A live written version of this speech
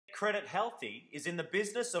GetCreditHealthy is in the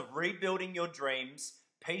business of rebuilding your dreams,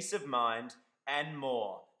 peace of mind, and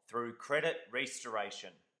more through credit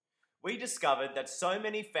restoration. We discovered that so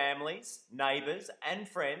many families, neighbours, and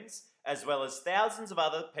friends, as well as thousands of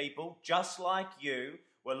other people just like you,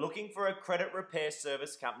 were looking for a credit repair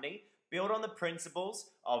service company built on the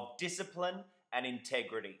principles of discipline and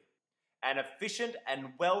integrity. An efficient and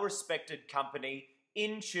well-respected company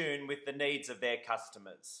in tune with the needs of their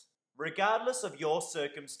customers. Regardless of your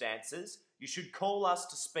circumstances, you should call us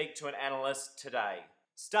to speak to an analyst today.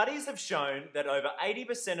 Studies have shown that over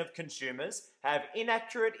 80% of consumers have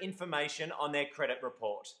inaccurate information on their credit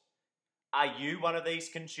report. Are you one of these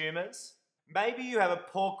consumers? Maybe you have a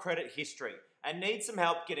poor credit history and need some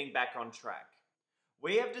help getting back on track.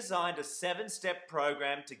 We have designed a 7-step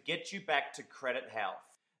program to get you back to credit health.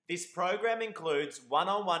 This program includes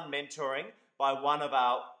one-on-one mentoring by one of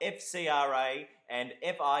our FCRA and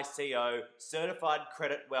FICO certified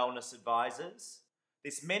credit wellness advisors.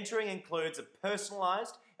 This mentoring includes a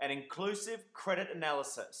personalised and inclusive credit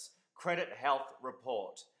analysis, credit health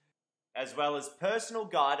report, as well as personal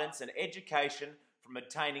guidance and education from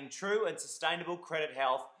attaining true and sustainable credit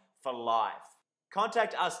health for life.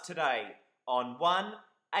 Contact us today on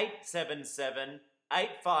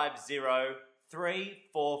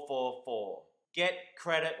 1-877-850-3444. Get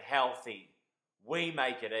Credit Healthy. We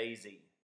make it easy.